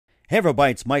Hey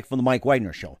everybody, it's Mike from The Mike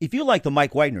Wagner Show. If you like The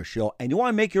Mike Wagner Show and you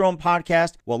want to make your own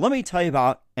podcast, well, let me tell you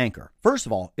about Anchor. First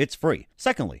of all, it's free.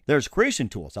 Secondly, there's creation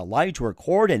tools that allow you to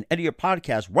record and edit your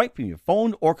podcast right from your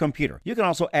phone or computer. You can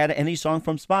also add any song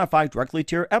from Spotify directly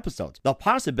to your episodes. The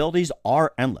possibilities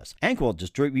are endless. Anchor will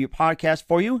distribute your podcast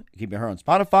for you. You can be heard on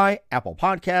Spotify, Apple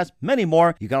Podcasts, many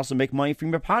more. You can also make money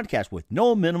from your podcast with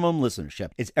no minimum listenership.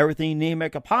 It's everything you need to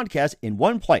make a podcast in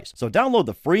one place. So download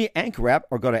the free Anchor app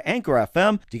or go to Anchor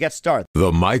FM to get started.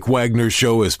 The Mike Wagner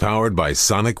Show is powered by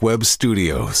Sonic Web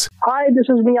Studios. Hi, this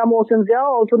is Mia Mosinzia,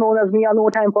 also known as Mia No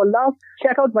Time for Love.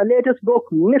 Check out my latest book,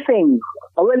 Missing,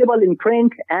 available in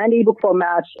print and ebook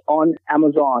formats on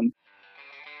Amazon.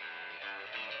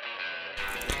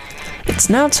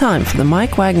 It's now time for the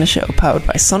Mike Wagner Show, powered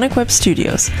by Sonic Web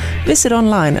Studios. Visit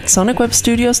online at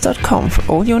sonicwebstudios.com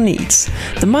for all your needs.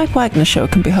 The Mike Wagner Show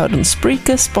can be heard on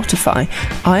Spreaker, Spotify,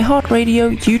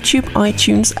 iHeartRadio, YouTube,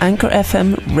 iTunes, Anchor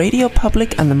FM, Radio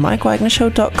Public, and the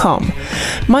MikeWagnerShow.com.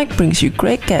 Mike brings you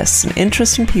great guests and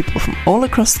interesting people from all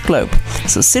across the globe.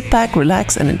 So sit back,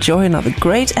 relax, and enjoy another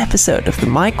great episode of the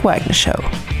Mike Wagner Show.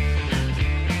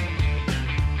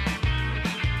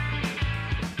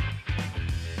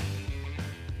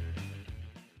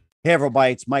 Hey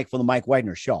everybody, it's Mike from The Mike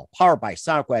Wagner Show, powered by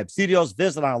Sonic Web Studios.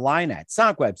 Visit online at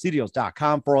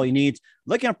sonicwebstudios.com for all your needs.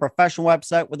 Looking at a professional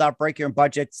website without breaking your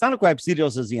budget? Sonic Web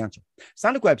Studios is the answer.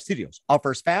 Sonic Web Studios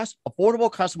offers fast,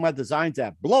 affordable custom web designs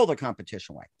that blow the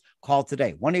competition away. Call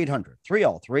today,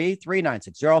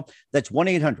 1-800-303-3960. That's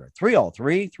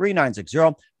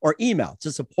 1-800-303-3960. Or email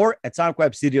to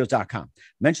support@sonicwebstudios.com.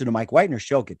 Mention the Mike Wagner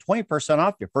Show, get 20%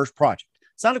 off your first project.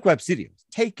 Sonic Web Studios,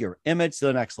 take your image to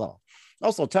the next level.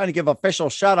 Also, time to give official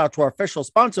shout out to our official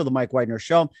sponsor of the Mike Wagner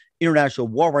Show, international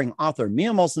war-wearing author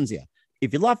Mia Mosinzia.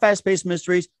 If you love fast-paced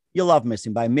mysteries, you'll love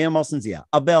Missing by Mia Mosinzia,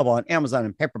 available on Amazon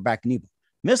in paperback and ebook.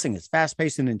 Missing is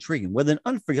fast-paced and intriguing with an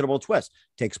unforgettable twist.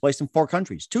 Takes place in 4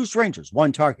 countries, 2 strangers,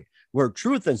 1 target, where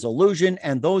truth is illusion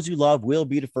and those you love will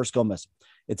be the first go missing.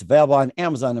 It's available on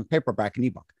Amazon in paperback and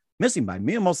ebook. Missing by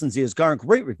Mia Mosinzia has garnered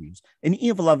great reviews and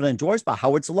even loved and endorsed by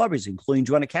Howard celebrities, including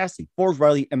Joanna Cassidy, Forbes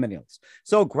Riley, and many others.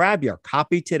 So grab your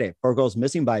copy today for Goes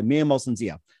Missing by Mia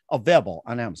Mosinzia, available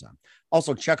on Amazon.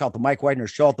 Also, check out The Mike Wagner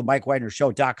Show at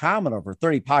themikewagnershow.com and over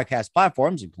 30 podcast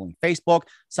platforms, including Facebook,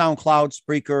 SoundCloud,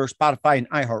 Spreaker, Spotify, and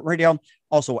iHeartRadio.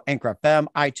 Also, Anchor FM,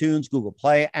 iTunes, Google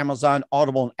Play, Amazon,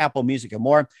 Audible, and Apple Music, and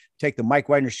more. Take The Mike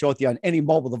Wagner Show with you on any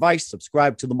mobile device.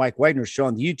 Subscribe to The Mike Wagner Show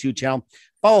on the YouTube channel.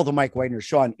 Follow The Mike Wagner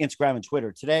Show on Instagram and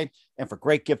Twitter today. And for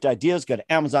great gift ideas, go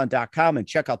to Amazon.com and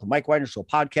check out The Mike Wagner Show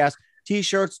podcast.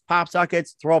 T-shirts, pop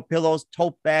sockets, throw pillows,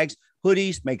 tote bags,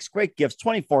 hoodies, makes great gifts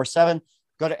 24/7.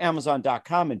 Go to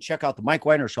Amazon.com and check out the Mike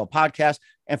Wagner Show podcast.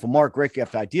 And for more great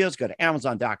gift ideas, go to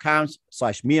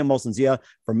Amazon.com/Mia Mosinzia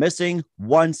for Missing,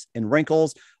 Once, and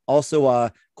Wrinkles.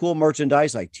 Also, cool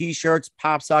merchandise like T-shirts,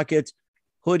 pop sockets,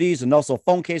 hoodies, and also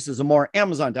phone cases and more.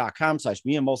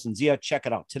 Amazon.com/Mia Mosinzia. Check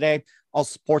it out today.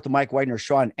 Also support the Mike Wagner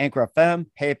Show on Anchor FM,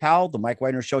 PayPal,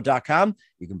 themikewagnershow.com.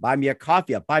 You can buy me a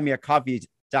coffee at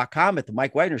buymeacoffee.com at the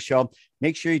Mike Wagner Show.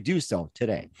 Make sure you do so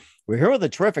today. We're here with a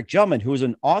terrific gentleman who is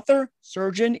an author,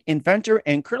 surgeon, inventor,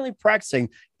 and currently practicing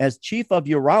as chief of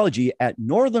urology at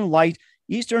Northern Light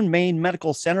Eastern Maine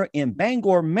Medical Center in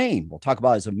Bangor, Maine. We'll talk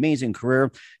about his amazing career.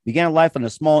 Began life in a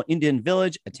small Indian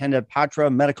village, attended Patra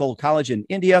Medical College in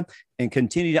India, and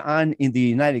continued on in the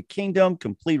United Kingdom,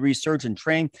 complete research and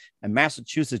training at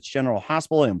Massachusetts General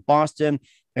Hospital in Boston.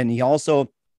 And he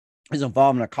also is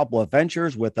involved in a couple of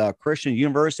ventures with Christian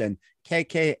Universe and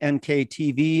KKNK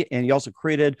TV, and he also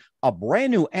created a brand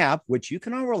new app, which you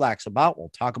can all relax about. We'll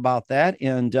talk about that.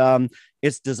 And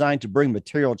it's designed to bring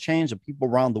material change to people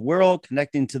around the world,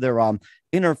 connecting to their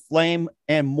inner flame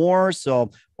and more. So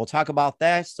we'll talk about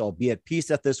that. So be at peace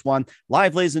at this one.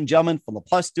 Live, ladies and gentlemen, from the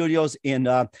Plus Studios in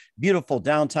beautiful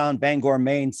downtown Bangor,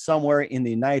 Maine, somewhere in the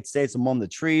United States among the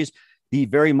trees, the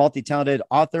very multi-talented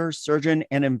author, surgeon,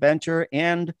 and inventor,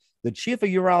 and the chief of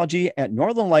urology at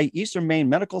Northern Light Eastern Maine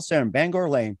Medical Center in Bangor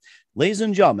Lane. Ladies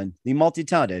and gentlemen, the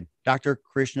multi-talented Dr.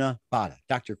 Krishna Bhatta.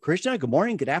 Dr. Krishna, good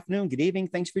morning, good afternoon, good evening.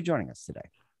 Thanks for joining us today.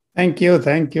 Thank you.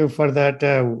 Thank you for that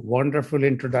wonderful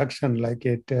introduction. Like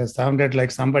it sounded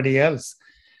like somebody else.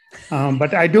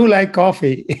 But I do like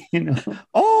coffee, you know.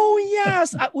 Oh,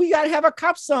 yes. We got to have a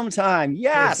cup sometime.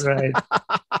 Yes. That's right.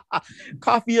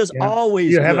 Coffee is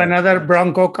always You good. have another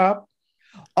Bronco cup?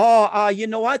 Oh, you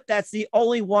know what? That's the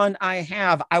only one I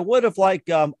have. I would have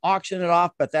auctioned it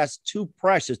off, but that's too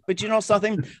precious. But you know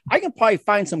something? I can probably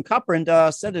find some copper and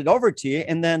send it over to you.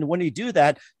 And then when you do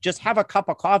that, just have a cup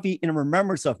of coffee in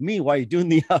remembrance of me while you're doing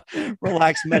the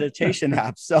Relaxx Meditation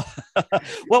app. So,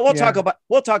 well,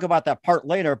 we'll talk about that part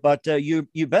later. But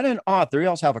you've been an author. You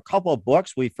also have a couple of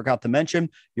books we forgot to mention.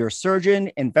 You're a surgeon,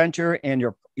 inventor, and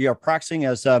you're practicing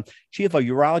as chief of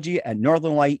urology at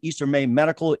Northern Light Eastern Maine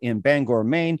Medical in Bangor,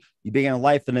 Maine. You began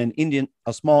life in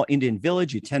a small Indian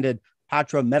village. You attended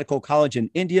Patra Medical College in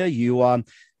India. You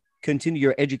continue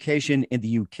your education in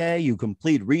the UK. You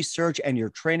complete research and your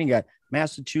training at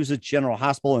Massachusetts General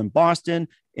Hospital in Boston.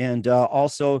 And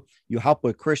also you help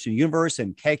with Christian Universe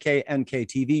and KKNK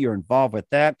TV. You're involved with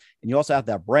that. And you also have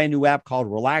that brand new app called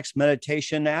Relaxx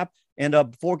Meditation app. And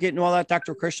before getting to all that,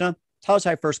 Dr. Krishna, tell us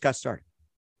how you first got started.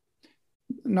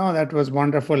 No, that was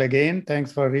wonderful again.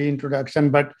 Thanks for reintroduction.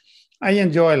 But I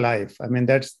enjoy life. I mean,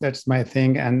 that's my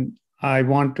thing. And I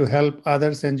want to help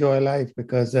others enjoy life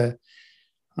because you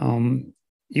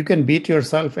can beat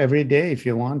yourself every day if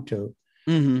you want to.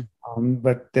 Mm-hmm.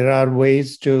 But there are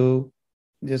ways to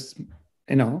just,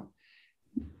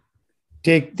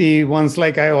 take the ones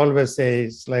like I always say,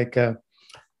 it's like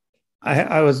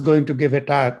I was going to give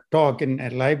a talk in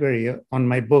a library on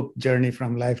my book, Journey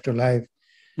from Life to Life.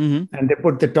 Mm-hmm. And they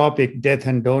put the topic, death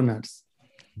and donuts.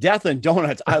 Death and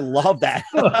donuts. I love that.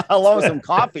 Along with some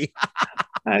coffee.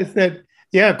 I said,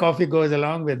 yeah, coffee goes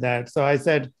along with that. So I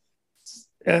said,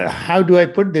 how do I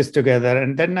put this together?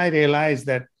 And then I realized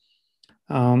that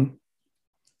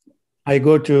I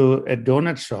go to a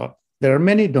donut shop. There are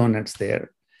many donuts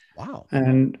there. Wow.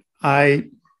 And I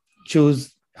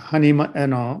choose honey,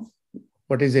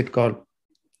 what is it called?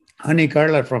 Honey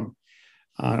curler from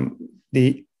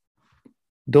the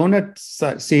donut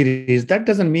series. That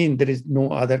doesn't mean there is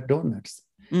no other donuts,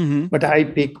 mm-hmm. but I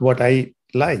pick what I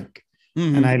like.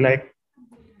 Mm-hmm. And I like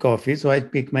coffee, so I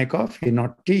pick my coffee,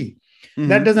 not tea. Mm-hmm.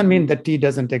 That doesn't mean that tea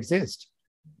doesn't exist.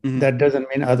 Mm-hmm. That doesn't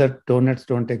mean other donuts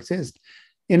don't exist.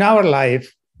 In our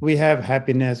life, we have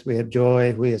happiness, we have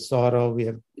joy, we have sorrow, we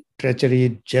have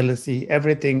treachery, jealousy,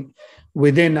 everything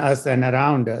within us and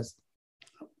around us.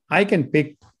 I can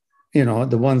pick,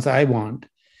 the ones I want.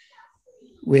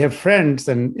 We have friends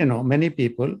and, many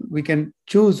people. We can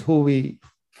choose who we,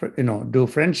 do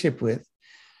friendship with.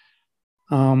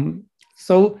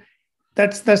 So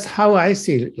that's how I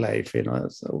see life,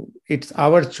 So it's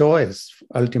our choice,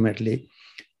 ultimately.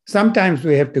 Sometimes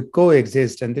we have to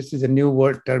coexist, and this is a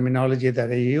new terminology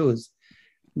that I use,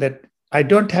 that I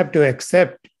don't have to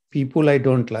accept people I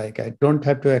don't like. I don't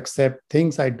have to accept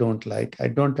things I don't like. I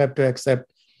don't have to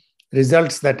accept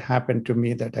results that happen to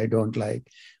me that I don't like,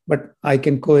 but I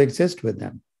can coexist with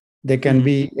them. They can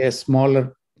mm-hmm. be a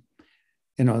smaller,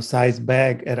 size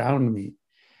bag around me,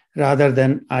 rather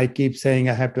than I keep saying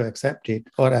I have to accept it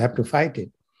or I have to fight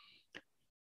it.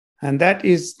 And that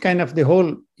is kind of the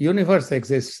whole universe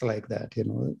exists like that.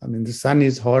 I mean, the sun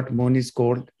is hot, moon is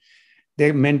cold.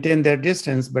 They maintain their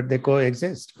distance, but they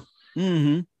coexist.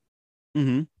 Mm-hmm.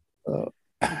 Mm-hmm.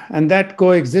 And that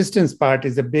coexistence part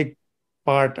is a big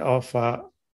part of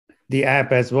the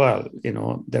app as well.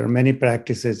 There are many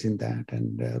practices in that,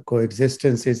 and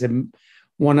coexistence is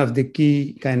one of the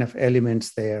key kind of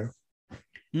elements there.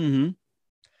 Mm-hmm.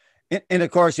 And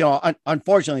of course,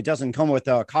 unfortunately, it doesn't come with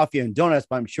coffee and donuts,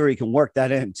 but I'm sure you can work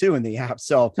that in too in the app.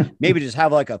 So maybe just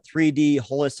have like a 3D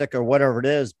holistic or whatever it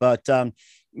is. But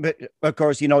of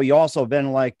course, you also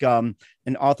been like an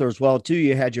author as well too.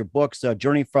 You had your books,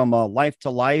 Journey from Life to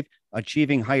Life,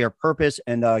 Achieving Higher Purpose,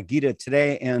 and Gita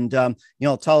Today. And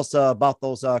tell us about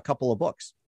those couple of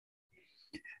books.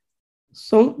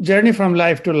 So, Journey from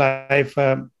Life to Life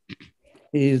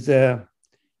is.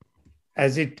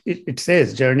 As it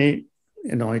says, journey,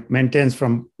 it maintains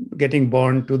from getting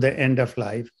born to the end of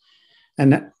life.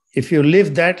 And if you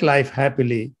live that life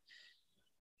happily,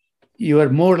 you are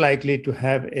more likely to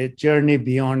have a journey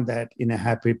beyond that in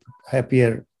a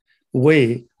happier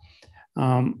way.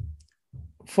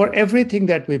 For everything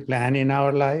that we plan in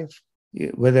our life,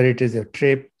 whether it is a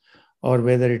trip or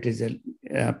whether it is a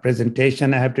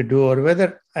presentation I have to do, or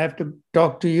whether I have to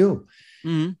talk to you,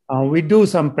 mm-hmm. We do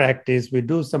some practice, we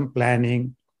do some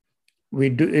planning, we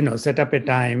do, set up a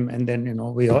time, and then,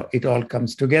 it all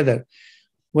comes together.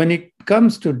 When it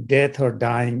comes to death or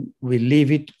dying, we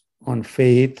leave it on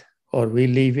faith, or we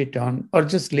leave it on, or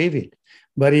just leave it,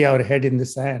 bury our head in the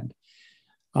sand.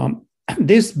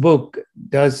 This book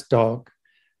does talk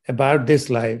about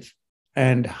this life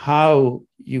and how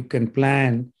you can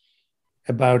plan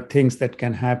about things that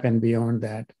can happen beyond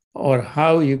that, or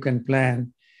how you can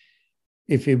plan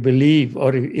if you believe,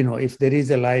 or if there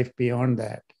is a life beyond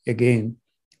that, again,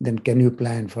 then can you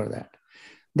plan for that?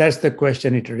 That's the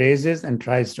question it raises and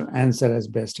tries to answer as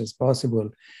best as possible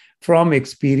from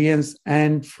experience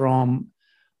and from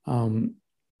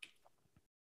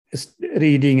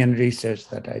reading and research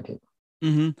that I did.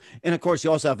 Mm-hmm. And of course,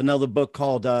 you also have another book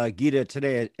called Gita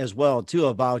Today as well, too,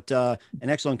 about an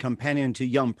excellent companion to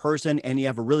young person. And you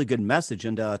have a really good message.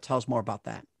 And tell us more about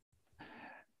that.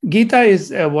 Gita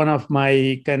is one of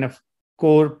my kind of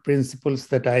core principles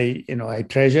that I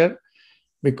treasure,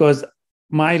 because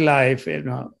my life,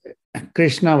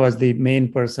 Krishna was the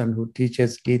main person who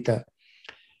teaches Gita,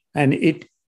 and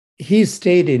he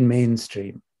stayed in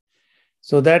mainstream.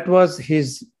 So that was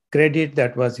his credit.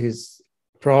 That was his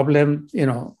problem,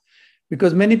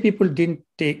 because many people didn't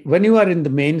take, when you are in the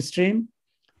mainstream,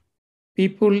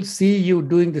 people see you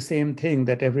doing the same thing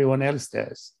that everyone else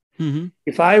does. Mm-hmm.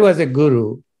 If I was a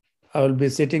guru, I will be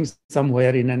sitting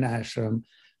somewhere in an ashram.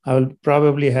 I will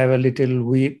probably have a little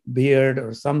beard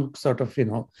or some sort of,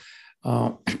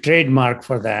 trademark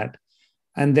for that.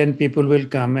 And then people will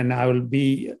come and I will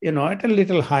be, at a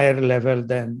little higher level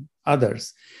than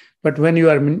others. But when you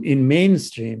are in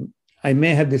mainstream, I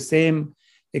may have the same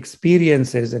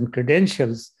experiences and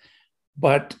credentials,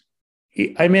 but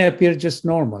I may appear just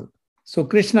normal. So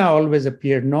Krishna always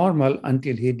appeared normal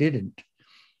until he didn't,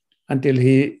 until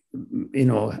he,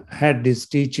 had these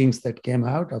teachings that came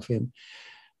out of him.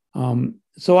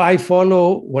 So I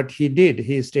follow what he did.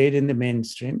 He stayed in the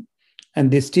mainstream, and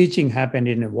this teaching happened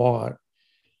in a war.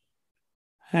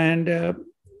 And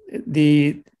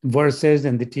the verses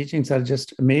and the teachings are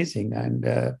just amazing.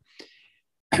 And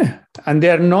and they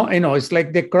are not, it's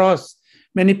like they cross.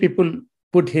 Many people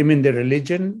put him in the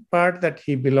religion part, that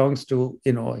he belongs to,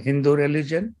 Hindu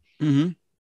religion.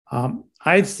 Mm-hmm.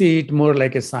 I see it more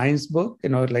like a science book,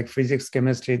 like physics,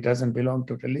 chemistry doesn't belong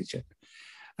to religion.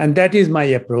 And that is my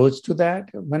approach to that.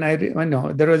 When I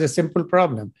know there was a simple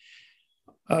problem.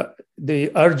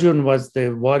 The Arjun was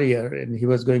the warrior and he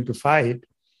was going to fight.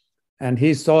 And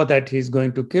he saw that he's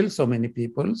going to kill so many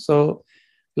people. So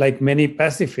like many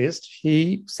pacifists,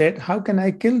 he said, how can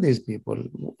I kill these people?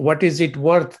 What is it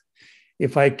worth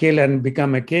if I kill and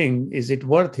become a king? Is it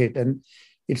worth it? And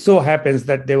it so happens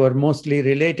that they were mostly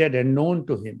related and known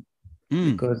to him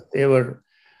because they were,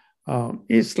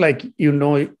 it's like,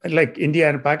 like India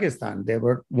and Pakistan, they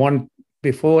were one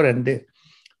before and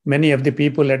many of the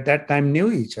people at that time knew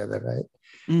each other, right?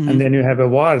 Mm-hmm. And then you have a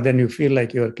war, then you feel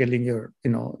like you're killing your,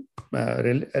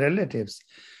 relatives.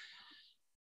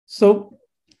 So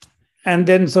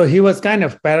he was kind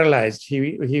of paralyzed.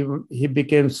 He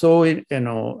became so,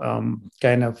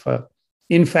 kind of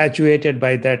infatuated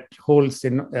by that whole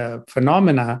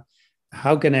phenomena.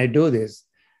 How can I do this?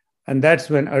 And that's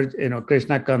when,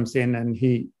 Krishna comes in and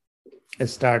he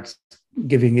starts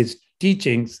giving his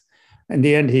teachings. In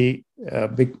the end, he,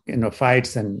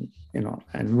 fights and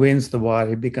wins the war.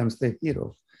 He becomes the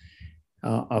hero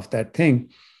of that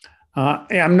thing.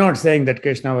 I'm not saying that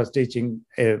Krishna was teaching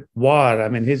a war. I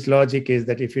mean, his logic is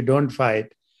that if you don't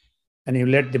fight and you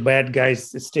let the bad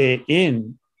guys stay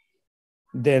in,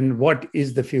 then what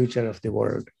is the future of the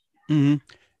world?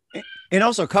 Mm-hmm. It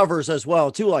also covers as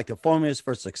well, too, like the formulas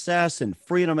for success and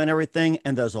freedom and everything.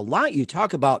 And there's a lot you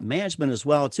talk about management as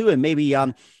well, too, and maybe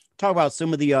talk about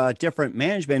some of the different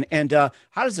management and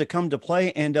how does it come to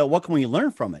play and what can we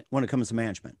learn from it when it comes to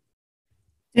management?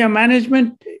 Yeah,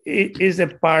 management is a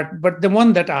part, but the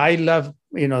one that I love,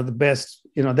 the best,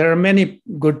 there are many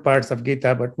good parts of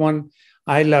Gita, but one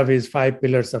I love is 5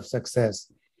 pillars of success.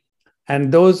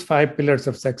 And those 5 pillars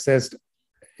of success,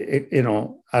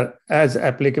 are as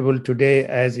applicable today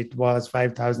as it was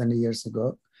 5,000 years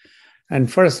ago.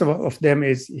 And first of them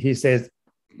is, he says,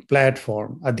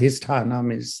 platform.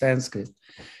 Adhisthanam is Sanskrit.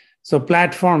 So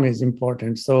platform is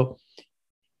important. So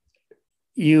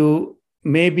you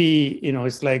maybe,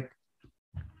 it's like,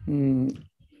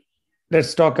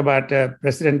 let's talk about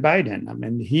President Biden. I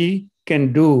mean, he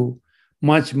can do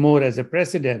much more as a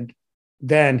president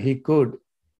than he could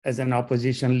as an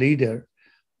opposition leader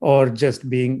or just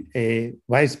being a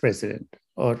vice president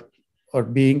or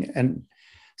being a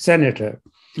senator.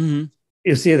 Mm-hmm.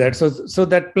 You see that. So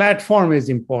that platform is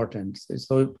important.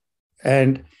 So,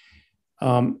 and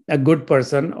a good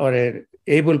person or a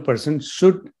able person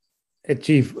should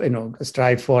achieve,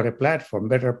 strive for a platform,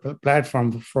 better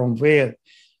platform from where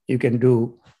you can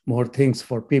do more things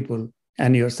for people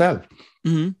and yourself.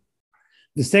 Mm-hmm.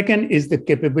 The second is the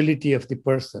capability of the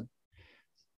person.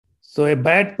 So a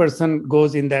bad person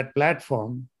goes in that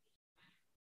platform,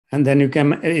 and then you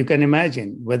can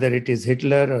imagine whether it is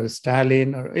Hitler or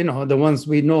Stalin or, the ones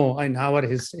we know in our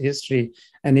history,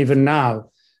 and even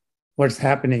now, what's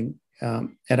happening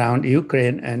around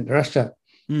Ukraine and Russia.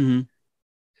 Mm-hmm.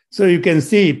 So you can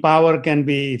see power can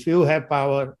be, if you have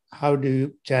power, how do you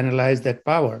channelize that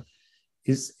power?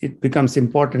 It becomes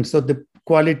important. So the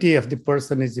quality of the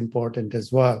person is important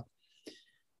as well.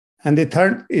 And the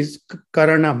third is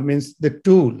karana, means the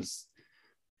tools.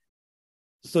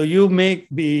 So you may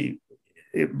be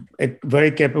a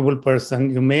very capable person,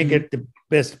 you may get the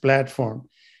best platform,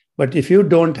 but if you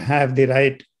don't have the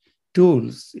right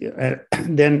tools,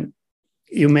 then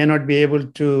you may not be able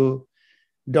to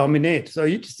dominate. So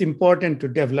it's important to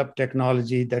develop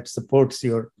technology that supports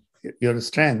your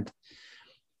strength.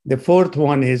 The fourth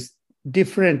one is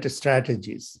different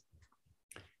strategies.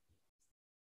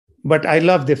 But I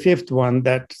love the fifth one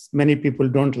that many people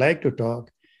don't like to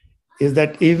talk, is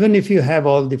that even if you have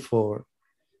all the four,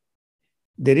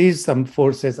 there is some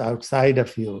forces outside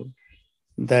of you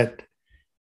that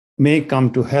may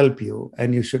come to help you,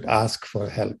 and you should ask for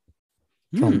help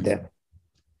from them.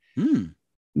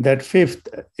 That fifth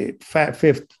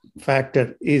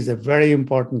factor is a very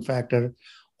important factor,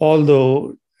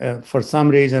 although for some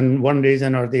reason, one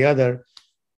reason or the other,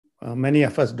 many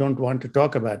of us don't want to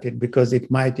talk about it because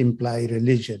it might imply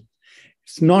religion.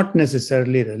 It's not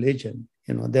necessarily religion.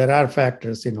 There are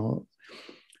factors,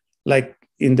 like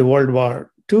in the World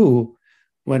War II,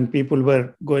 when people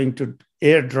were going to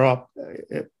airdrop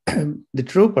the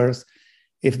troopers,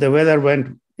 if the weather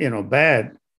went,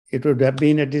 bad, it would have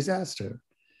been a disaster.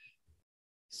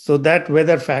 So that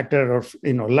weather factor or,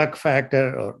 luck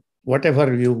factor or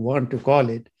whatever you want to call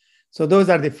it. So those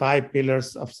are the 5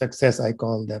 pillars of success, I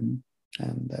call them.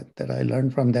 And that I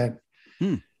learned from that.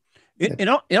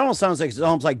 It almost sounds like, it's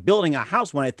almost like building a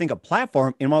house. When I think of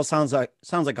platform, it almost sounds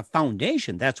like a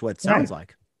foundation. That's what it sounds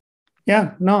like.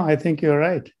 Yeah, no, I think you're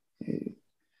right.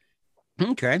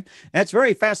 Okay. That's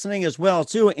very fascinating as well,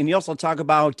 too. And you also talk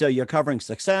about you're covering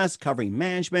success, covering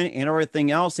management and everything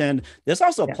else. And this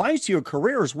also applies to your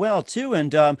career as well, too.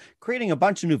 And creating a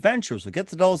bunch of new ventures. We'll get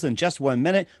to those in just 1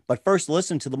 minute. But first,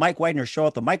 listen to the Mike Wagner Show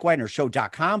at the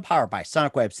MikeWagnerShow.com, powered by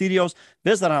Sonic Web Studios.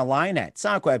 Visit online at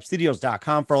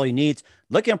SonicWebStudios.com for all your needs.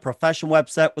 Looking at a professional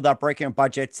website without breaking a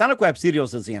budget? Sonic Web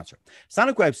Studios is the answer.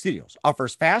 Sonic Web Studios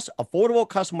offers fast, affordable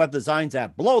custom web designs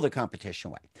that blow the competition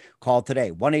away. Call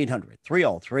today,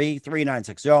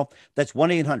 1-800-303-3960. That's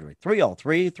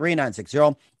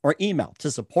 1-800-303-3960. Or email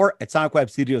to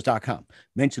support@sonicwebstudios.com.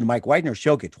 Mention the Mike Wagner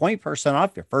Show. Get 20%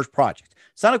 off your first project.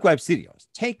 Sonic Web Studios.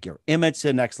 Take your image to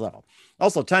the next level.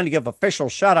 Also, time to give official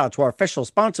shout out to our official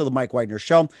sponsor of the Mike Wagner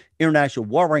Show, international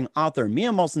warring author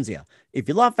Mia Molson-Zia. If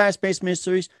you love fast-paced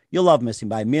mysteries, you'll love Missing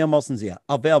by Mia Molson-Zia,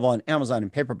 available on Amazon in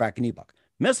paperback and ebook.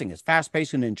 Missing is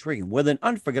fast-paced and intriguing with an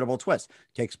unforgettable twist.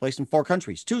 Takes place in 4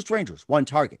 countries, 2 strangers, 1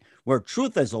 target, where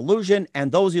truth is illusion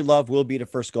and those you love will be the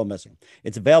first to go missing.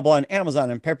 It's available on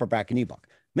Amazon in paperback and ebook.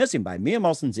 Missing by Mia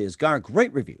Molson-Zia has garnered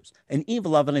great reviews and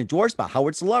even loved and endorsed by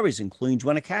Howard celebrities, including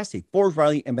Joanna Cassidy, Forbes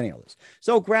Riley, and many others.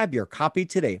 So grab your copy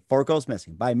today before it goes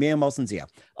missing by Mia Molson-Zia,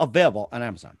 available on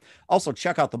Amazon. Also,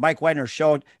 check out the Mike Wagner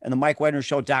Show and the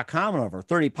MikeWagnerShow.com and over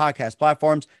 30 podcast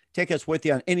platforms. Take us with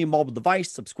you on any mobile device.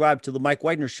 Subscribe to the Mike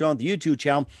Wagner Show on the YouTube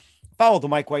channel. Follow the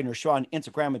Mike Wagner Show on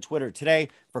Instagram and Twitter today.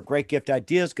 For great gift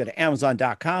ideas, go to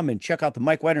Amazon.com and check out the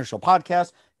Mike Wagner Show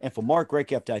podcast. And for more great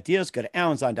gift ideas, go to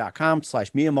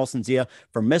Amazon.com/Mia Molson-Zia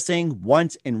for Missing,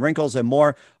 Once, and Wrinkles and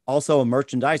more. Also,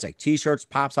 merchandise like t-shirts,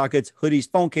 pop sockets, hoodies,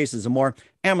 phone cases, and more.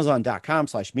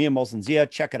 Amazon.com/Mia Molson-Zia.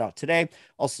 Check it out today.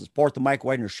 Also, support the Mike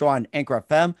Wagner Show on Anchor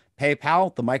FM,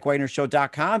 PayPal, the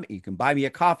MikeWagnerShow.com. You can buy me a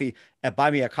coffee at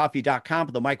buymeacoffee.com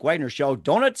for the Mike Wagner Show.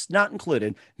 Donuts not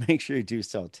included. Make sure you do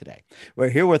so today. We're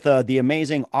here with the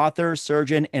amazing author,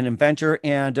 surgeon, and inventor,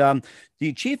 and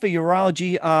the chief of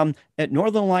urology at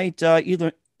Northern Light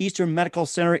Eastern Medical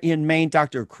Center in Maine,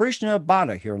 Dr. Krishna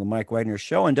Bhatta, here on the Mike Wagner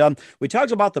Show. And we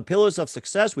talked about the pillars of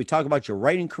success. We talked about your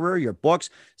writing career, your books,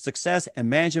 success and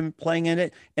management playing in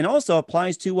it, and also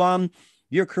applies to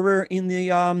your career in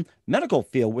the medical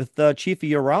field with chief of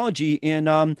urology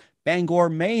in Bangor,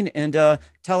 Maine. And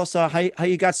tell us how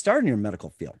you got started in your medical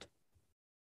field.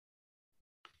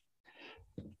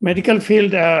 Medical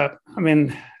field,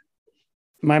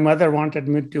 my mother wanted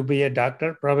me to be a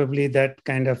doctor. Probably that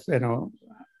kind of, at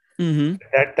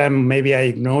that time, maybe I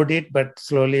ignored it, but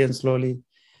slowly and slowly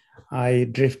I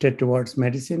drifted towards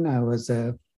medicine. I was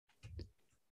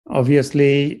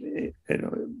obviously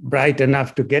bright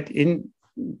enough to get into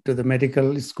the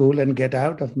medical school and get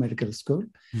out of medical school.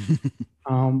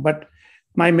 But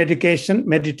my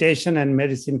meditation and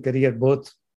medicine career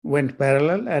both went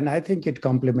parallel, and I think it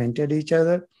complemented each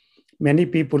other. Many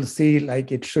people see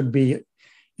like it should be,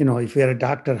 if you're a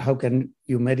doctor, how can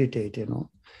you meditate,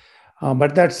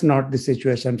 But that's not the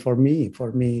situation for me.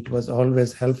 For me, it was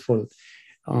always helpful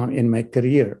in my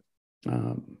career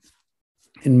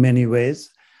in many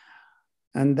ways.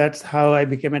 And that's how I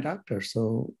became a doctor.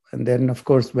 So, and then, of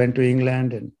course, went to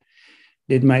England and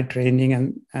did my training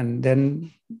and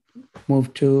then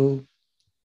moved to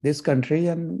this country.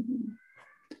 And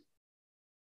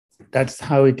that's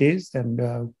how it is.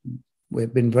 And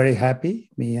we've been very happy,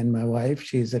 me and my wife.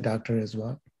 She's a doctor as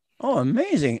well. Oh,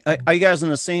 amazing. Are you guys in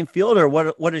the same field, or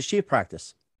what does she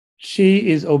practice? She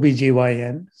is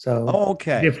OBGYN, so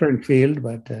Okay. different field,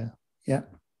 but yeah.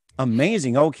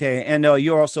 Amazing. Okay. And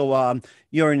you're also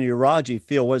you're in the urology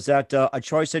field. Was that a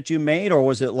choice that you made, or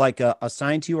was it like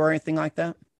assigned to you or anything like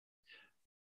that?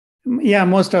 Yeah,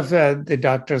 most of the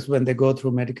doctors, when they go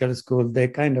through medical school, they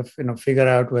kind of figure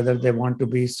out whether they want to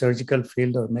be surgical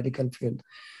field or medical field.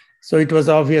 So it was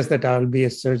obvious that I'll be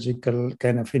a surgical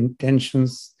kind of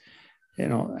intentions,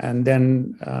 and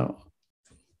then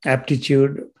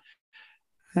aptitude.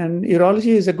 And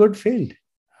urology is a good field.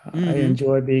 Mm-hmm. I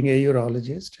enjoy being a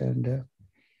urologist, and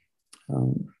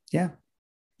yeah.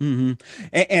 Mm-hmm.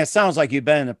 And it sounds like you've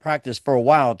been in practice for a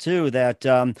while too, that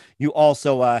you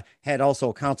also had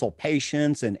also counsel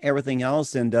patients and everything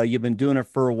else, and you've been doing it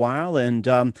for a while, and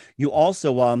you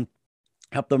also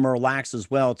help them relax as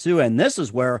well too. And this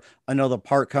is where another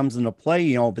part comes into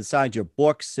play, besides your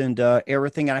books and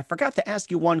everything. And I forgot to ask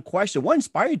you one question. What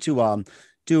inspired you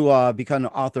to become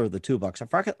the author of the 2 books? I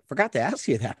forgot to ask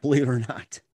you that, believe it or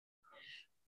not.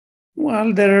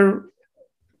 Well,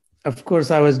 of course,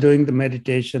 I was doing the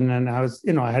meditation, and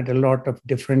I had a lot of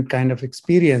different kind of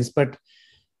experience, but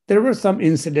there were some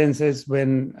incidences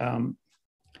when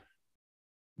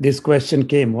this question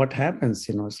came, what happens?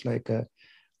 It's like,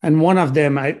 and one of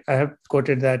them, I have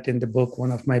quoted that in the book,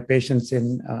 one of my patients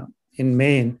in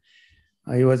Maine,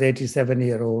 he was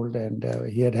 87-year-old, and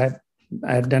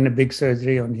I had done a big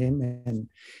surgery on him, and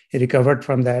he recovered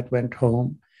from that, went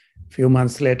home. A few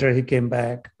months later, he came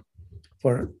back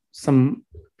for some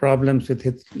problems with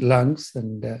his lungs,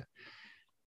 and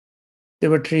they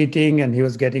were treating, and he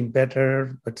was getting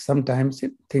better, but sometimes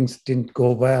things didn't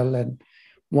go well. And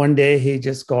one day he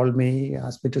just called me,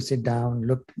 asked me to sit down,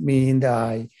 looked me in the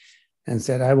eye, and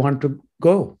said, I want to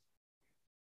go.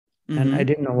 Mm-hmm. And I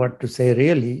didn't know what to say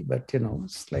really, but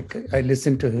it's like I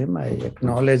listened to him, I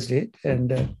acknowledged it.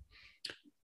 And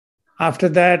after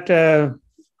that,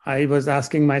 I was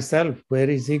asking myself, where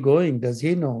is he going? Does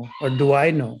he know, or do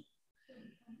I know?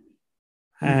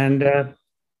 And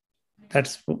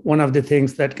that's one of the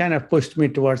things that kind of pushed me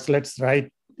towards, let's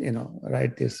write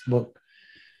this book.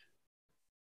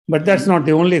 But that's not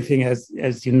the only thing.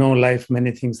 As you know, life,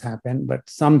 many things happen, but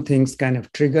some things kind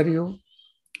of trigger you.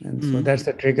 And so that's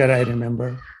the trigger I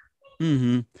remember.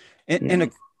 Mm-hmm.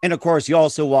 And of course, you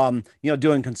also,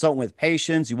 doing consulting with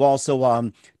patients, you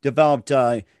also developed,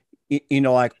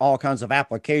 like all kinds of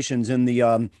applications in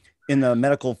the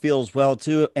medical field as well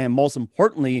too, and most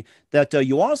importantly, that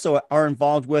you also are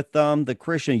involved with the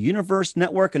Krishna Universe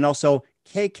Network and also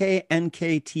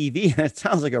KKNK TV. It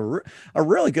sounds like a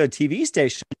really good TV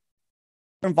station.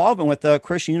 Involvement with the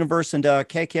Krishna Universe and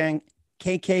KKNK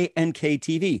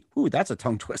TV. Ooh, that's a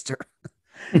tongue twister.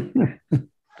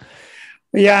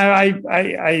 Yeah,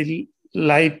 I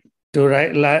like to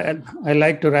write. I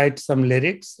like to write some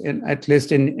lyrics, at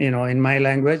least in my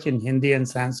language, in Hindi and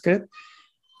Sanskrit.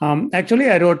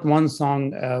 Actually, I wrote one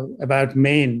song about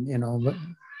Maine,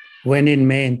 when in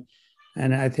Maine,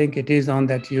 and I think it is on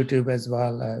that YouTube as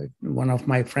well. One of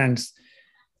my friends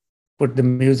put the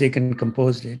music and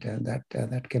composed it, and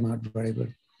that came out very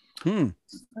good. Yeah,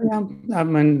 I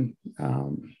mean,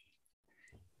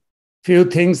 few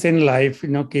things in life,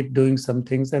 keep doing some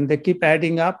things, and they keep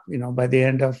adding up. By the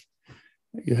end of,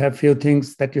 you have few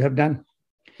things that you have done.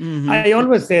 Mm-hmm. I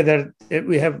always say that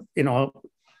we have,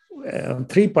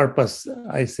 3 purpose.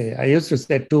 I used to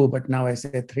say 2, but now I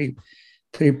say 3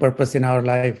 purpose in our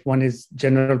life. One is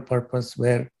general purpose,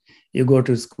 where you go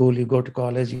to school, you go to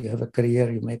college, you have a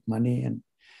career, you make money, and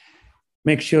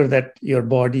make sure that your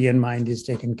body and mind is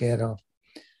taken care of.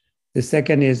 The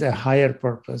second is a higher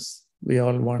purpose. We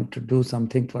all want to do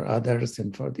something for others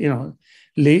and for,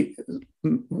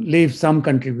 leave some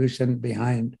contribution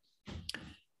behind.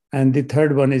 And the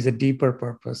third one is a deeper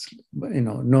purpose,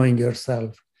 knowing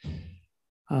yourself.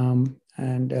 And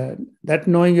that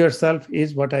knowing yourself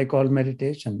is what I call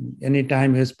meditation. Any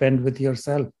time you spend with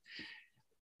yourself,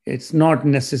 it's not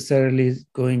necessarily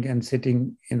going and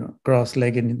sitting,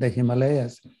 cross-legged in the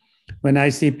Himalayas. When I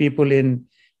see people in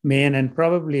Maine and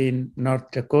probably in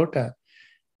North Dakota,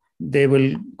 they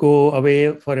will go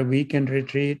away for a weekend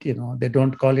retreat. They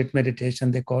don't call it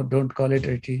meditation. Don't call it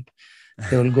retreat.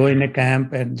 They will go in a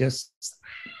camp and just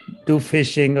do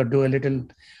fishing or do a little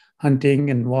hunting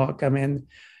and walk. I mean,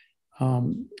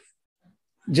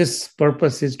 just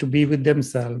purpose is to be with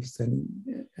themselves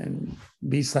and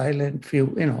be silent,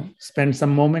 spend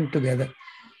some moment together.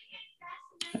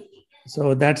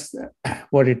 So that's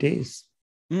what it is.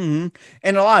 Mm-hmm.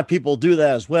 And a lot of people do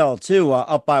that as well, too,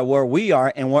 up by where we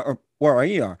are and where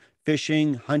we are.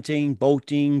 Fishing, hunting,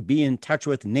 boating, be in touch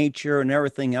with nature and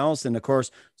everything else. And of course,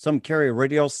 some carry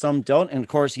radios, some don't. And of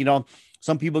course,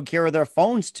 some people carry their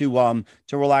phones to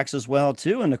relax as well,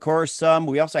 too. And of course,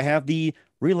 we also have the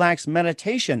Relaxx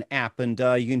Meditation app. And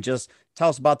you can just tell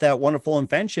us about that wonderful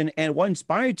invention and what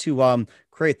inspired you to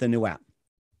create the new app.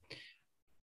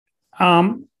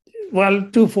 Well,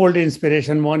 twofold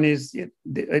inspiration. One is,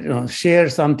 share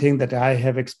something that I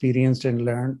have experienced and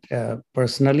learned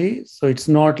personally. So it's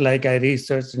not like I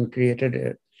researched and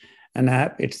created an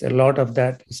app. It's a lot of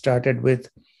that started with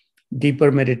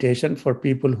deeper meditation for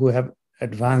people who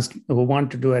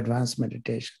want to do advanced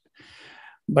meditation.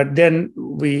 But then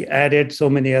we added so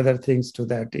many other things to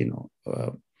that,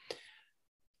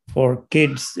 for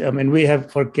kids. I mean, we have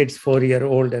for kids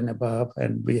 4-year-old and above,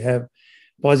 and we have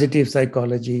positive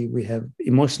psychology, we have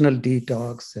emotional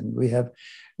detox, and we have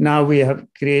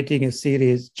creating a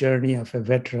series, Journey of a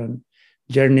Veteran,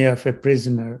 Journey of a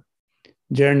Prisoner,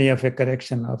 Journey of a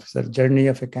Correction Officer, Journey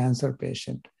of a Cancer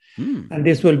Patient. And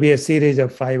this will be a series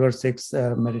of 5 or 6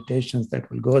 meditations that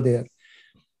will go there.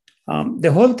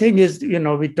 The whole thing is,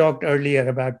 we talked earlier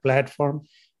about platform.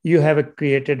 You have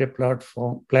created a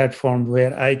platform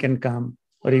where I can come,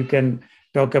 or you can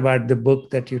talk about the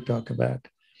book that you talk about.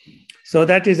 So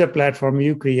that is a platform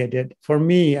you created. For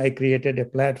me, I created a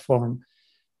platform,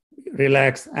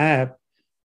 Relaxx app,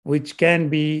 which can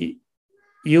be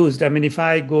used. I mean, if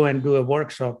I go and do a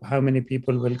workshop, how many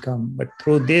people will come? But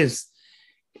through this,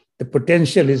 the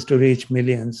potential is to reach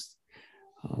millions.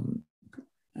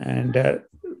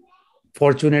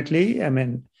 Fortunately,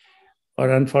 or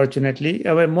unfortunately,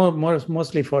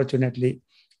 mostly fortunately,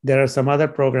 there are some other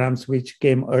programs which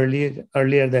came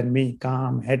earlier than me,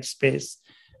 Calm, Headspace,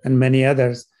 and many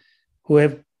others who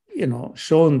have,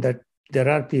 shown that there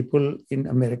are people in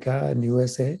America and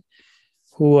USA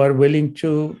who are willing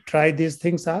to try these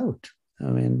things out.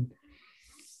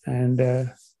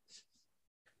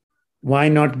 Why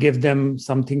not give them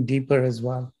something deeper as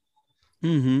well?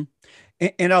 Mm-hmm.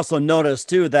 And also notice,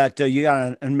 too, that you got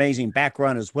an amazing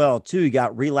background as well, too. You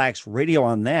got Relaxx Radio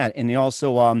on that. And you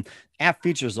also app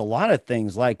features a lot of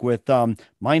things like with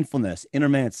mindfulness,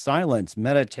 intermittent silence,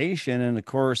 meditation, and, of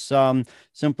course,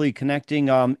 simply connecting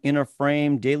inner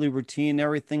frame, daily routine,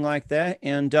 everything like that.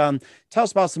 And tell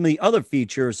us about some of the other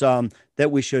features that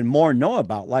we should more know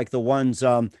about, like the ones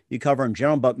you cover in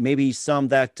general, but maybe some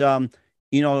that,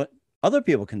 other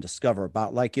people can discover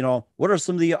about, like, what are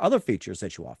some of the other features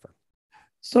that you offer?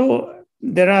 So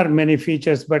there are many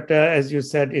features, but as you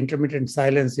said, intermittent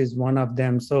silence is one of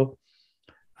them. So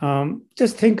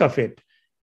just think of it.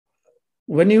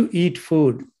 When you eat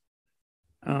food,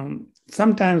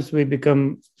 sometimes we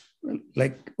become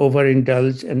like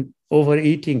overindulged, and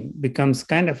overeating becomes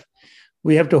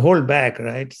we have to hold back,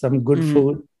 right? Some good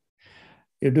food,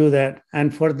 you do that.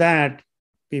 And for that,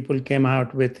 people came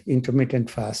out with intermittent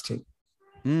fasting.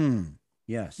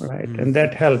 Yes. Right. And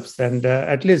that helps. And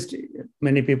at least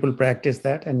many people practice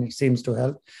that, and it seems to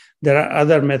help. There are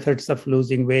other methods of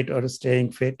losing weight or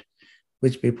staying fit,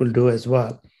 which people do as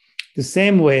well. The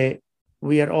same way,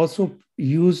 we are also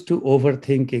used to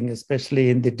overthinking,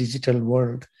 especially in the digital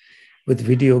world with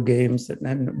video games.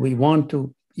 And we want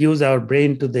to use our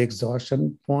brain to the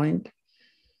exhaustion point.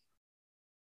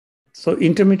 So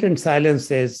intermittent silence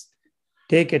says,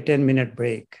 take a 10-minute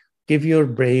break. Give your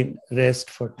brain rest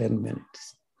for 10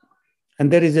 minutes. And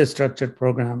there is a structured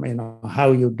program,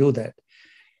 how you do that.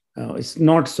 It's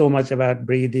not so much about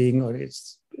breathing, or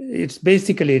it's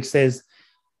basically, it says,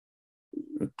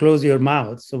 close your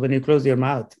mouth. So when you close your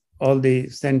mouth, all the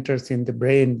centers in the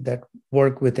brain that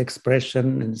work with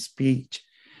expression and speech,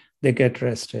 they get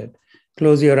rested.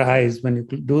 Close your eyes. When you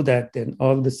do that, then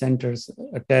all the centers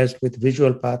attached with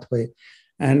visual pathway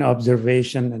and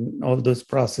observation and all those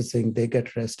processing, they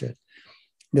get rested.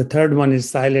 The third one is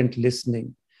silent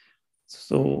listening.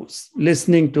 So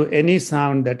listening to any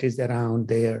sound that is around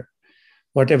there,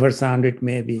 whatever sound it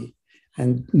may be,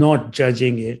 and not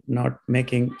judging it, not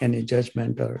making any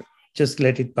judgment, or just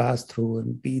let it pass through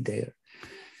and be there.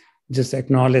 Just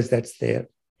acknowledge that's there.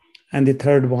 And the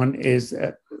third one is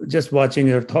just watching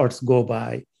your thoughts go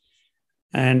by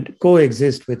and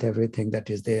coexist with everything that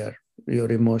is there.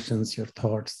 Your emotions, your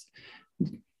thoughts,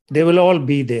 they will all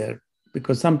be there,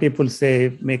 because some people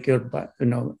say make your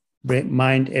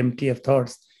mind empty of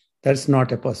thoughts, that's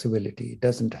not a possibility. It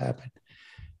doesn't happen.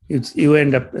 You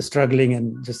end up struggling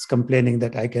and just complaining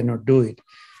that I cannot do it.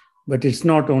 But it's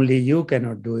not only you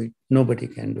cannot do it, nobody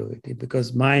can do it.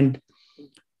 Because mind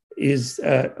is,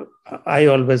 I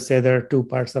always say there are two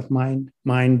parts of mind,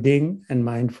 minding and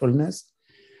mindfulness.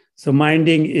 So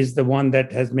minding is the one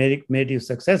that has made you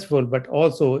successful, but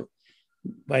also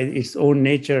by its own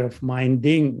nature of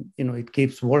minding, it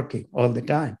keeps working all the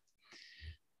time.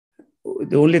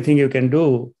 The only thing you can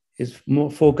do is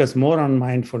focus more on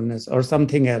mindfulness or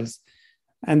something else.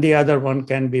 And the other one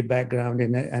can be background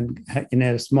in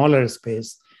a smaller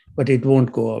space, but it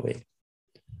won't go away.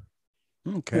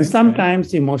 Okay. And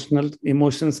sometimes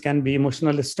emotions can be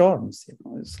emotional storms.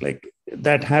 It's like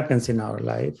that happens in our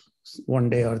life.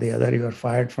 One day or the other, you are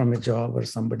fired from a job, or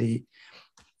somebody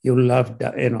you love,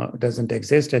 doesn't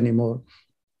exist anymore.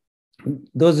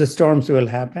 Those storms will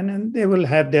happen, and they will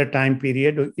have their time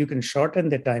period. You can shorten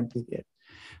the time period,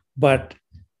 but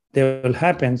they will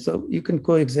happen. So you can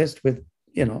coexist with,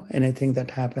 anything that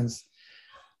happens.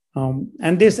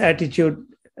 And this attitude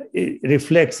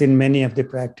reflects in many of the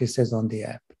practices on the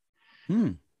app.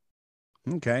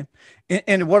 Okay.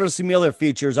 And what are some other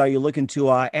features are you looking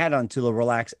to add on to the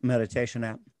Relaxx Meditation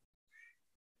app?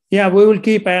 Yeah, we will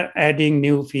keep adding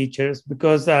new features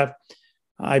because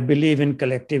I believe in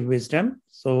collective wisdom.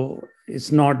 So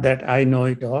it's not that I know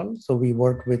it all. So we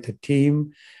work with a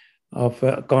team of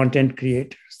content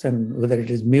creators, and whether it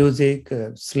is music,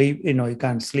 sleep, you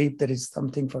can't sleep, there is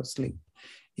something for sleep.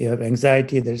 You have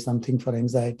anxiety, there is something for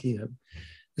anxiety. You have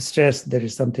stress, there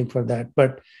is something for that.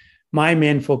 But my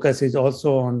main focus is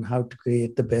also on how to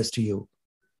create the best you.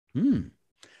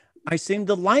 I seem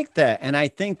to like that. And I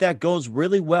think that goes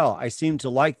really well. I seem to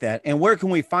like that. And where can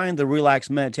we find the Relaxx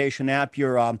Meditation app,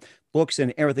 your books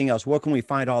and everything else? Where can we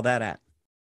find all that at?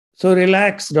 So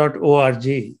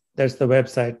relaxx.org, that's the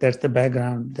website. That's the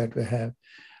background that we have.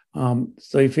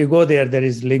 So if you go there, there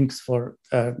is links for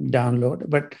download.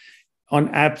 But on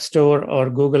App Store or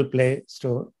Google Play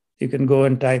Store, you can go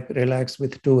and type Relaxx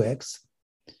with 2X.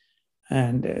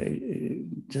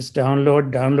 And just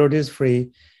download. Download is free.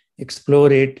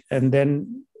 Explore it, and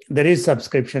then there is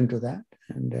subscription to that.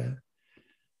 And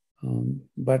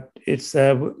but it's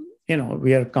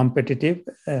we are competitive,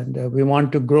 and we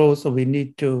want to grow, so we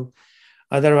need to.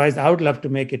 Otherwise, I would love to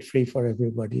make it free for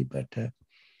everybody, but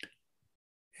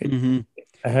I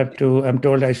have to. I'm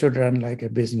told I should run like a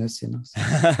business,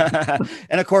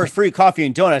 And of course, free coffee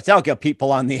and donuts, that'll get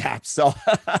people on the app. So,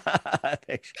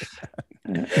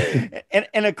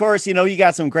 and of course, you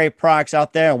got some great products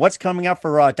out there. And what's coming up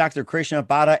for Dr. Krishna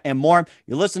Bhatta and more?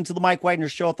 You listen to the Mike Wagner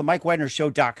Show at the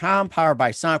MikeWagnerShow.com, powered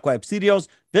by Sonic Web Studios.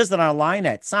 Visit online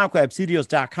at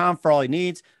SonicWebStudios.com for all your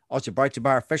needs. Also brought to you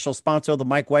by our official sponsor of the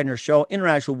Mike Wagner Show,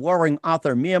 international warring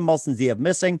author Mia Molson-Zia of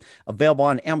Missing, available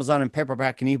on Amazon and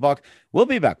paperback and ebook. We'll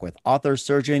be back with author,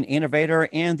 surgeon, innovator,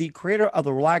 and the creator of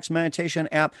the Relaxx Meditation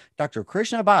app, Dr.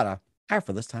 Krishna Bhatta,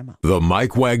 after this time out. The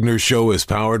Mike Wagner Show is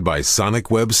powered by Sonic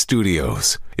Web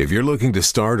Studios. If you're looking to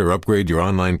start or upgrade your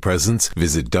online presence,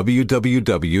 visit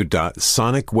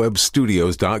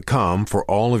www.sonicwebstudios.com for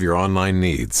all of your online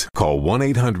needs. Call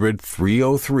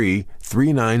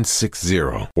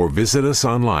 1-800-303-3960 or visit us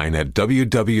online at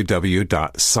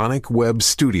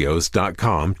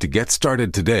www.sonicwebstudios.com to get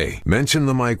started today. Mention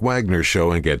the Mike Wagner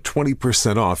Show and get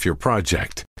 20% off your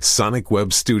project. Sonic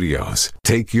Web Studios.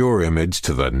 Take your image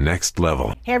to the next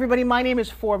level. Hey everybody, my name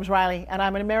is Forbes Riley, and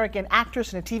I'm an American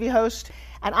actress and a TV host.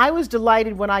 And I was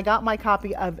delighted when I got my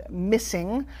copy of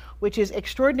Missing, which is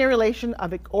Extraordinary Relation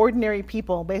of Ordinary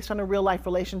People based on a real life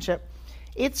relationship.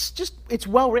 It's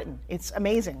well written. It's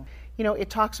amazing. It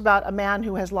talks about a man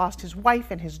who has lost his wife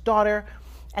and his daughter,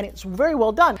 and it's very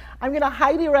well done. I'm going to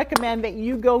highly recommend that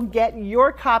you go get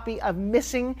your copy of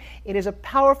Missing. It is a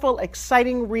powerful,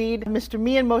 exciting read. Mr.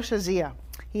 Mia Molson-Zia.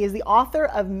 He is the author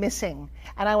of Missing.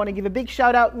 And I want to give a big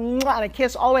shout out and a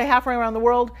kiss all the way halfway around the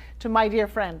world to my dear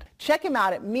friend. Check him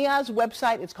out at Mia's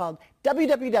website. It's called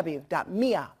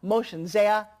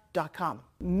www.miamotionzea.com.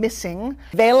 Missing,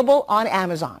 available on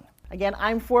Amazon. Again,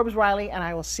 I'm Forbes Riley, and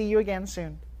I will see you again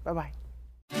soon. Bye-bye.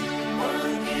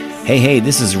 Hey,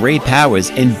 this is Ray Powers,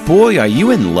 and boy, are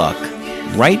you in luck.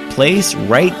 Right place,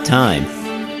 right time.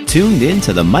 Tuned in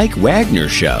to the Mike Wagner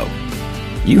Show.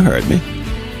 You heard me.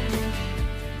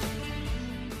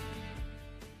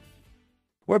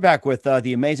 We're back with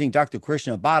the amazing Dr.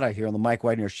 Krishna Bhatta here on the Mike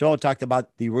Wagner Show. Talked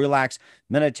about the Relaxx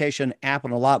Meditation app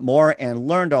and a lot more, and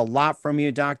learned a lot from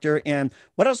you, Doctor. And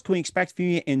what else can we expect from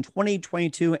you in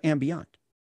 2022 and beyond?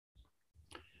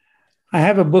 I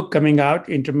have a book coming out,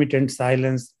 Intermittent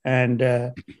Silence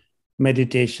and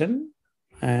Meditation.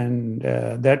 And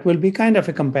that will be kind of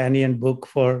a companion book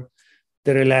for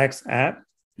the Relaxx app,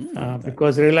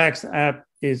 because Relaxx app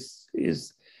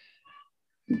is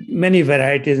many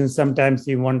varieties, and sometimes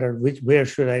you wonder where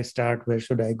should I start, where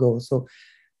should I go. So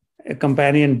a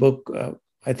companion book,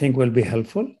 I think, will be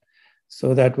helpful.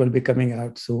 So that will be coming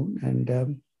out soon.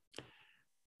 And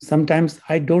sometimes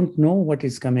I don't know what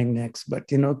is coming next, but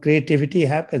creativity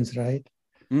happens, right?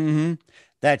 Mm-hmm.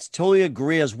 That's totally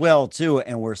agree as well, too.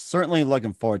 And we're certainly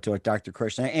looking forward to it, Dr.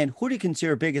 Krishna. And who do you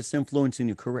consider your biggest influence in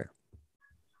your career?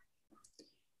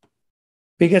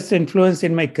 Biggest influence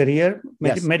in my career,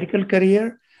 Yes. medical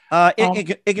career?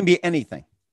 It can be anything.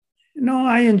 No,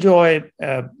 I enjoy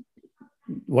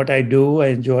what I do. I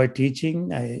enjoy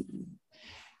teaching. I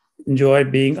enjoy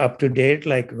being up to date,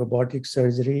 like robotic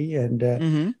surgery.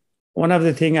 And one of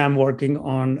the things I'm working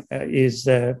on is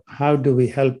how do we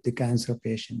help the cancer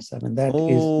patients? I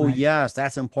mean, yes,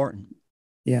 that's important.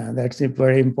 Yeah, that's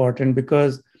very important,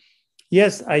 because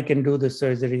yes, I can do the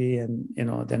surgery and,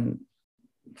 then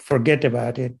forget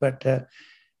about it. But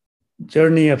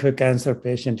journey of a cancer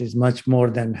patient is much more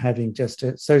than having just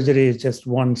a surgery is just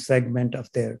one segment of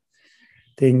their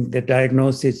thing. The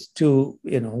diagnosis too,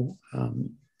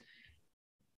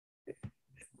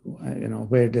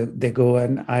 where they go,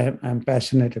 and I'm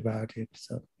passionate about it.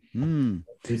 So, and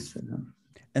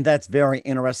that's very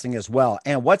interesting as well.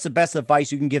 And what's the best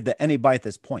advice you can give to anybody at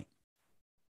this point?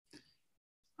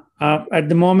 At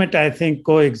the moment, I think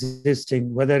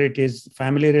coexisting, whether it is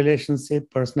family relationship,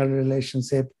 personal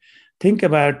relationship, think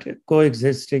about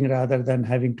coexisting rather than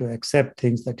having to accept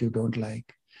things that you don't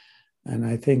like. And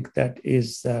I think that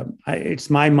is,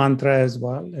 it's my mantra as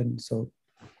well. And so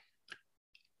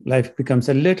life becomes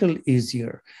a little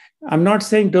easier. I'm not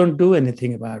saying don't do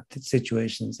anything about the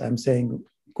situations. I'm saying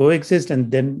coexist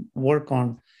and then work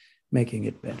on making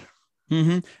it better.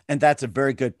 And that's a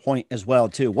very good point as well,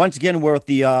 too. Once again, we're with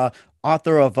the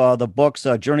author of the books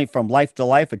Journey from Life to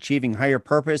Life, Achieving Higher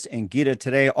Purpose, and Gita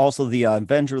today, also the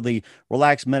inventor of the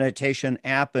Relaxx Meditation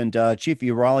app and chief of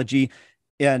urology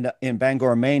in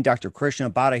Bangor, Maine, Dr. Krishna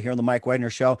Bhatta here on the Mike Wagner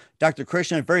Show. Dr.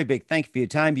 Krishna, a very big thank you for your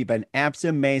time. You've been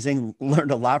absolutely amazing.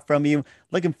 Learned a lot from you.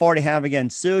 Looking forward to having you again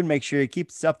soon. Make sure you keep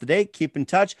us up to date. Keep in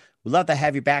touch. We'd love to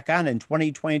have you back on in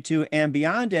 2022 and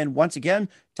beyond. And once again,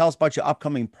 tell us about your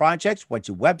upcoming projects. What's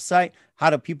your website?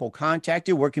 How do people contact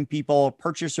you? Where can people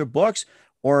purchase your books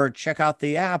or check out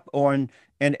the app and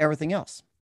everything else?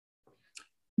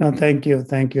 No, thank you.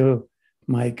 Thank you,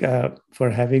 Mike,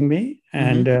 for having me.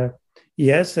 And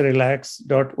yes,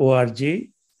 relaxx.org.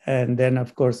 And then,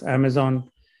 of course, Amazon,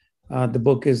 the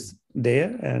book is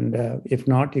there. And if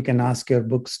not, you can ask your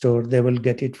bookstore. They will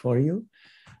get it for you.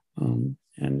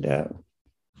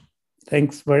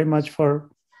 Thanks very much for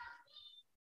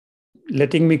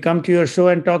letting me come to your show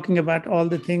and talking about all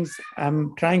the things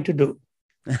I'm trying to do.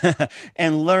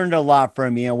 And learned a lot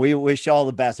from you. We wish you all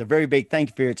the best. A very big thank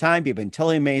you for your time. You've been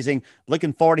totally amazing.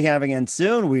 Looking forward to having you in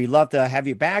soon. We'd love to have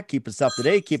you back. Keep us up to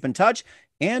date. Keep in touch.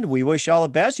 And we wish you all the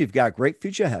best. You've got a great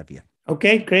future ahead of you.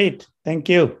 Okay, great. Thank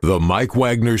you. The Mike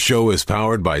Wagner Show is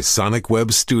powered by Sonic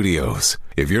Web Studios.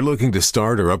 If you're looking to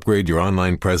start or upgrade your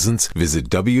online presence, visit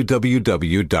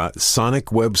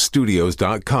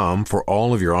www.sonicwebstudios.com for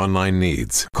all of your online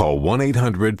needs. Call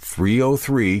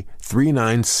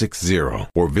 1-800-303-3960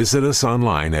 or visit us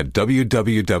online at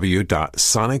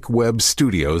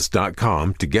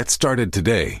www.sonicwebstudios.com to get started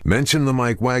today. Mention the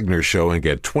Mike Wagner Show and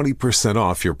get 20%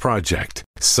 off your project.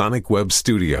 Sonic Web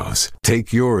Studios.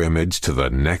 Take your image to the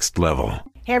next level.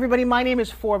 Hey everybody, my name is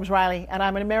Forbes Riley, and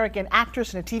I'm an American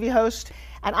actress and a TV host.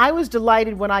 And I was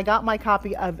delighted when I got my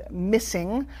copy of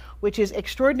Missing, which is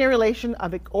Extraordinary Relation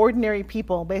of Ordinary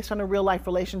People based on a real life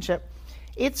relationship.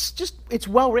 It's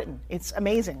well written. It's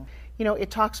amazing. It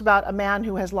talks about a man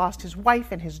who has lost his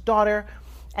wife and his daughter,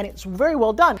 and it's very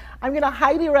well done. I'm going to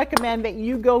highly recommend that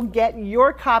you go get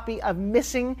your copy of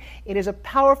Missing. It is a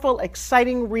powerful,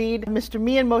 exciting read. Mr.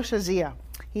 Mian Moshe Zia.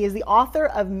 He is the author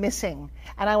of Missing.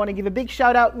 And I want to give a big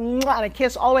shout out and a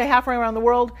kiss all the way halfway around the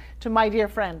world to my dear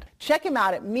friend. Check him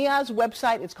out at Mia's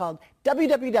website. It's called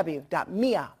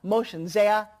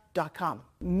www.miamoshenzea.com.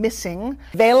 Missing,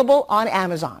 available on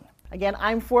Amazon. Again,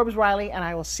 I'm Forbes Riley, and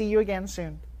I will see you again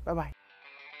soon. Bye-bye.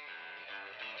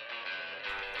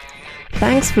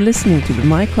 Thanks for listening to the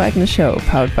Mike Wagner Show,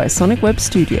 powered by Sonic Web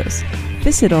Studios.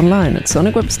 Visit online at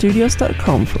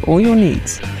sonicwebstudios.com for all your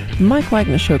needs. The Mike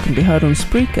Wagner Show can be heard on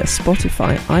Spreaker,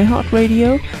 Spotify,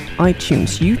 iHeartRadio,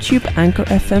 iTunes, YouTube, Anchor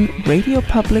FM, Radio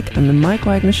Public, and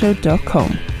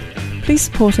themikewagnershow.com. Please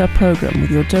support our program with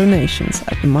your donations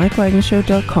at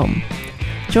themikewagnershow.com.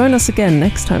 Join us again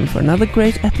next time for another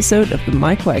great episode of The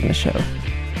Mike Wagner Show.